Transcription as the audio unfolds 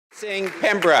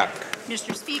Renfrew-Nipissing-Pembroke.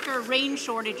 Mr. Speaker, rain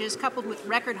shortages coupled with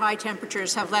record high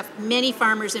temperatures have left many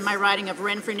farmers in my riding of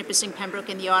Renfrew-Nipissing-Pembroke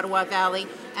in the Ottawa Valley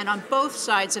and on both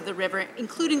sides of the river,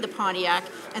 including the Pontiac,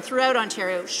 and throughout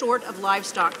Ontario, short of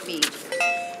livestock feed.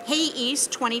 Hay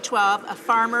East 2012, a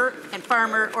farmer and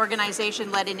farmer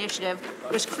organization-led initiative,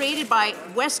 was created by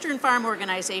Western farm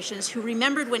organizations who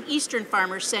remembered when Eastern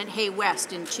farmers sent hay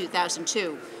west in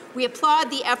 2002. We applaud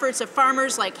the efforts of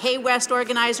farmers like Hay West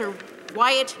organizer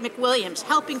Wyatt McWilliams,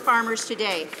 helping farmers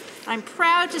today. I'm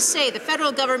proud to say the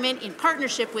federal government, in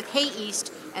partnership with Hay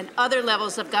East and other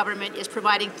levels of government, is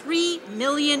providing $3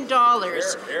 million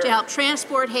to help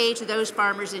transport hay to those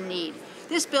farmers in need.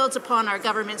 This builds upon our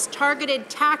government's targeted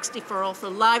tax deferral for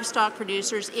livestock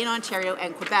producers in Ontario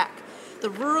and Quebec. The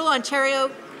Rural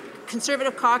Ontario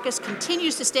Conservative Caucus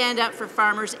continues to stand up for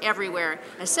farmers everywhere,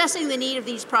 assessing the need of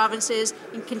these provinces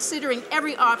and considering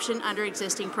every option under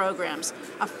existing programs.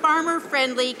 A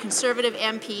farmer-friendly Conservative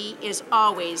MP is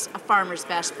always a farmer's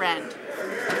best friend.